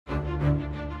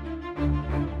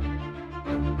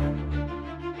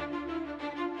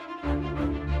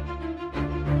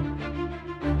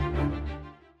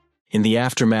In the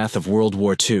aftermath of World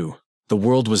War II, the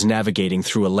world was navigating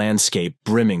through a landscape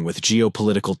brimming with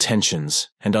geopolitical tensions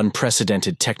and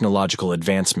unprecedented technological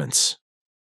advancements.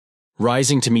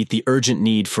 Rising to meet the urgent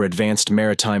need for advanced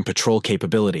maritime patrol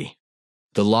capability,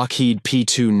 the Lockheed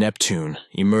P-2 Neptune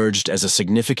emerged as a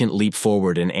significant leap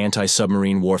forward in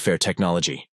anti-submarine warfare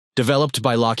technology. Developed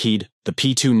by Lockheed, the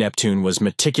P-2 Neptune was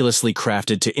meticulously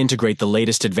crafted to integrate the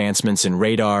latest advancements in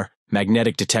radar,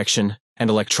 magnetic detection,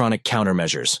 and electronic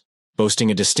countermeasures,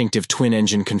 boasting a distinctive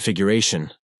twin-engine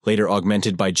configuration, later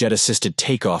augmented by jet-assisted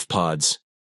takeoff pods.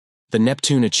 The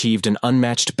Neptune achieved an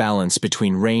unmatched balance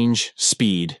between range,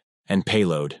 speed, and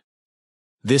payload.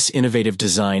 This innovative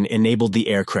design enabled the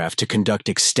aircraft to conduct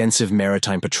extensive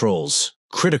maritime patrols,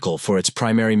 critical for its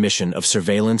primary mission of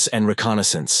surveillance and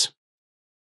reconnaissance.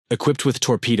 Equipped with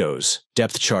torpedoes,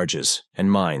 depth charges,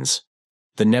 and mines,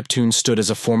 the Neptune stood as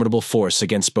a formidable force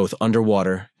against both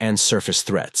underwater and surface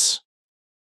threats.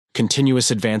 Continuous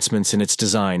advancements in its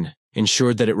design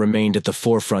ensured that it remained at the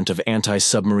forefront of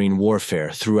anti-submarine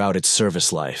warfare throughout its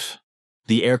service life.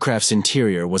 The aircraft's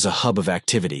interior was a hub of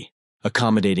activity,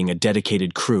 accommodating a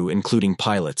dedicated crew including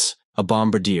pilots, a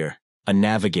bombardier, a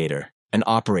navigator, and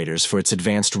operators for its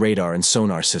advanced radar and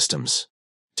sonar systems.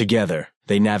 Together,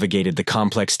 they navigated the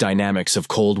complex dynamics of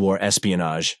Cold War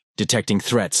espionage, detecting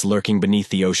threats lurking beneath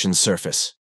the ocean's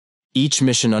surface. Each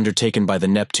mission undertaken by the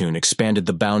Neptune expanded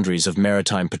the boundaries of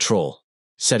maritime patrol,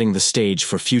 setting the stage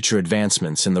for future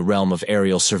advancements in the realm of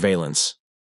aerial surveillance.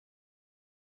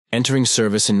 Entering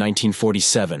service in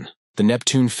 1947, the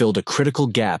Neptune filled a critical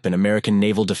gap in American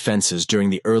naval defenses during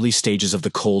the early stages of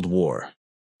the Cold War.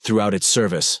 Throughout its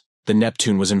service, the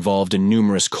Neptune was involved in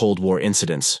numerous Cold War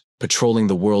incidents, patrolling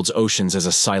the world's oceans as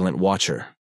a silent watcher.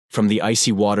 From the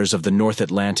icy waters of the North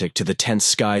Atlantic to the tense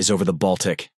skies over the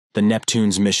Baltic, the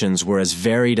Neptune's missions were as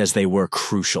varied as they were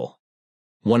crucial.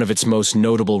 One of its most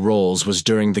notable roles was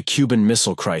during the Cuban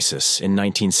Missile Crisis in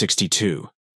 1962,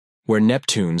 where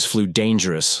Neptunes flew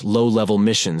dangerous, low-level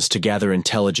missions to gather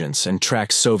intelligence and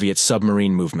track Soviet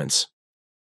submarine movements.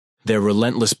 Their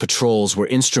relentless patrols were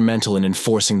instrumental in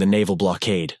enforcing the naval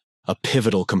blockade, a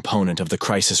pivotal component of the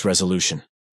crisis resolution.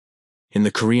 In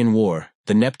the Korean War,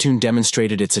 the Neptune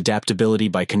demonstrated its adaptability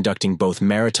by conducting both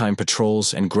maritime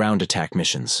patrols and ground attack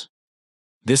missions.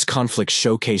 This conflict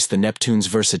showcased the Neptune's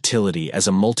versatility as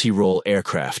a multi-role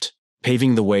aircraft,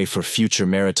 paving the way for future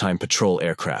maritime patrol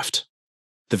aircraft.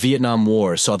 The Vietnam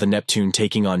War saw the Neptune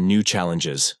taking on new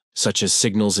challenges, such as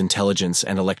signals intelligence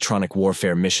and electronic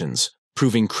warfare missions,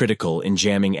 proving critical in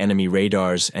jamming enemy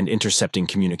radars and intercepting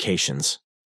communications.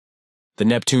 The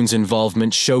Neptune's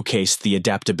involvement showcased the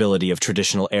adaptability of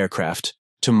traditional aircraft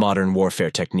to modern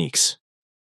warfare techniques.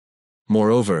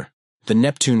 Moreover, the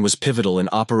Neptune was pivotal in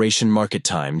Operation Market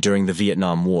Time during the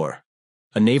Vietnam War,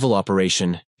 a naval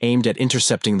operation aimed at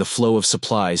intercepting the flow of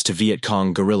supplies to Viet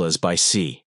Cong guerrillas by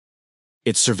sea.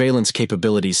 Its surveillance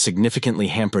capabilities significantly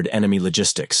hampered enemy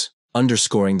logistics,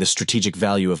 underscoring the strategic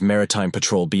value of maritime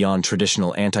patrol beyond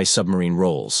traditional anti-submarine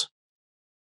roles.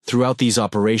 Throughout these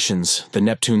operations, the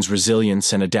Neptune's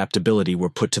resilience and adaptability were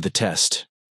put to the test.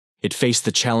 It faced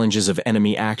the challenges of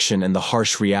enemy action and the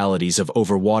harsh realities of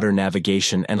overwater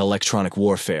navigation and electronic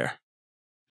warfare.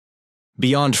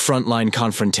 Beyond frontline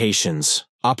confrontations,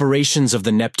 operations of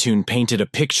the Neptune painted a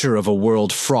picture of a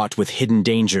world fraught with hidden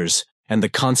dangers and the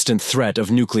constant threat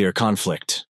of nuclear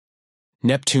conflict.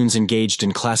 Neptunes engaged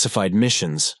in classified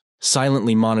missions,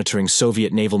 silently monitoring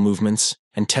Soviet naval movements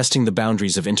and testing the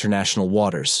boundaries of international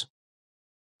waters.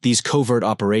 These covert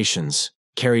operations,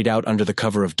 carried out under the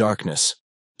cover of darkness,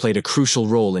 played a crucial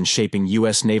role in shaping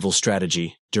U.S. naval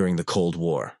strategy during the Cold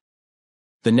War.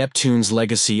 The Neptune's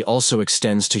legacy also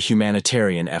extends to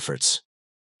humanitarian efforts.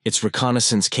 Its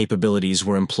reconnaissance capabilities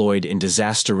were employed in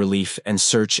disaster relief and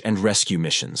search and rescue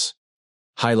missions,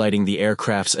 highlighting the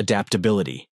aircraft's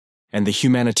adaptability and the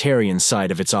humanitarian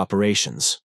side of its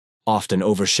operations, often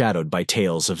overshadowed by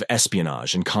tales of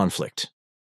espionage and conflict.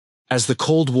 As the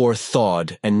Cold War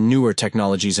thawed and newer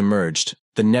technologies emerged,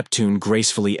 the Neptune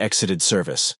gracefully exited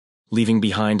service, leaving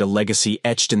behind a legacy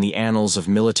etched in the annals of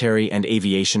military and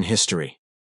aviation history.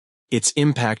 Its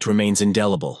impact remains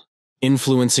indelible,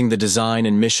 influencing the design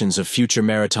and missions of future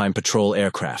maritime patrol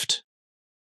aircraft.